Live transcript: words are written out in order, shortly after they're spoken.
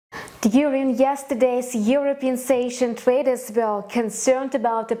During yesterday's European session, traders were concerned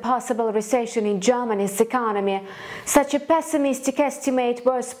about a possible recession in Germany's economy. Such a pessimistic estimate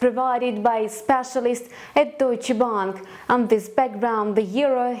was provided by specialists at Deutsche Bank. On this background, the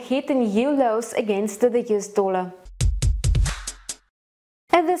euro hit new lows against the US dollar.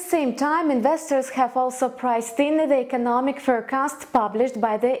 At the same time, investors have also priced in the economic forecast published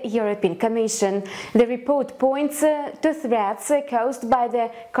by the European Commission. The report points to threats caused by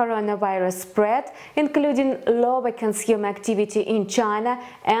the coronavirus spread, including lower consumer activity in China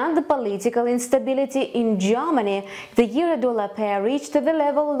and political instability in Germany. The euro-dollar pair reached the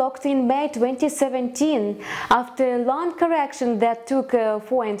level locked in May 2017. After a long correction that took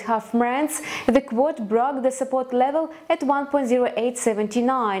 4.5 months, the quote broke the support level at 1.0879.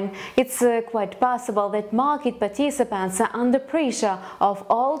 It's quite possible that market participants are under pressure of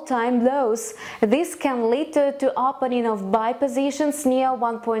all-time lows. This can lead to opening of buy positions near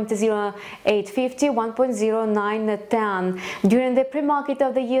 1.0850, 1.0910. During the pre-market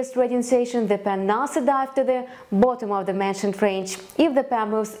of the US trading session, the pair nosedived to the bottom of the mentioned range. If the pair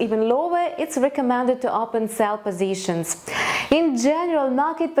moves even lower, it's recommended to open sell positions. In general,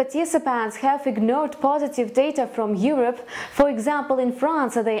 market participants have ignored positive data from Europe. For example, in France,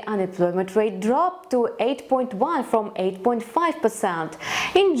 the unemployment rate dropped to 8.1 from 8.5%.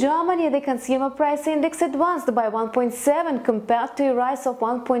 In Germany, the consumer price index advanced by 1.7 compared to a rise of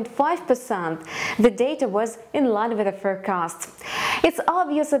 1.5%. The data was in line with the forecast. It's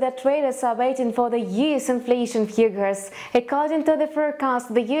obvious that traders are waiting for the US inflation figures. According to the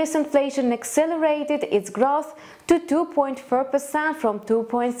forecast, the US inflation accelerated its growth to 2.4% from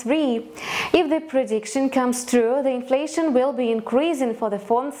 2.3%. If the prediction comes true, the inflation will be increasing for the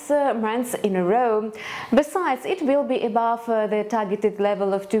fourth month in a row. Besides, it will be above the targeted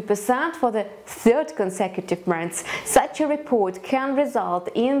level of 2% for the third consecutive month. Such a report can result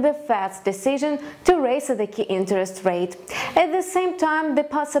in the Fed's decision to raise the key interest rate. At the same time, the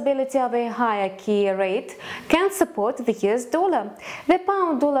possibility of a higher key rate can support the US dollar. The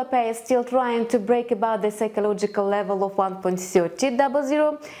pound-dollar pair is still trying to break above the psychological level of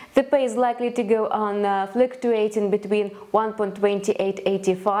 1.3000. The pair is likely to go on fluctuating between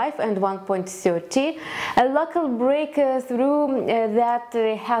 1.2885 and 1.30. A local breakthrough that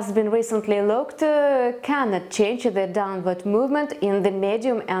has been recently looked cannot change the downward movement in the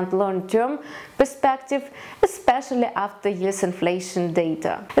medium and long-term perspective, especially after US inflation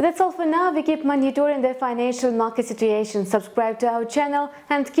data. That's all for now. We keep monitoring the financial market situation. Subscribe to our channel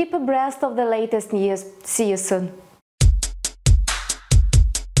and keep abreast of the latest news. See you soon.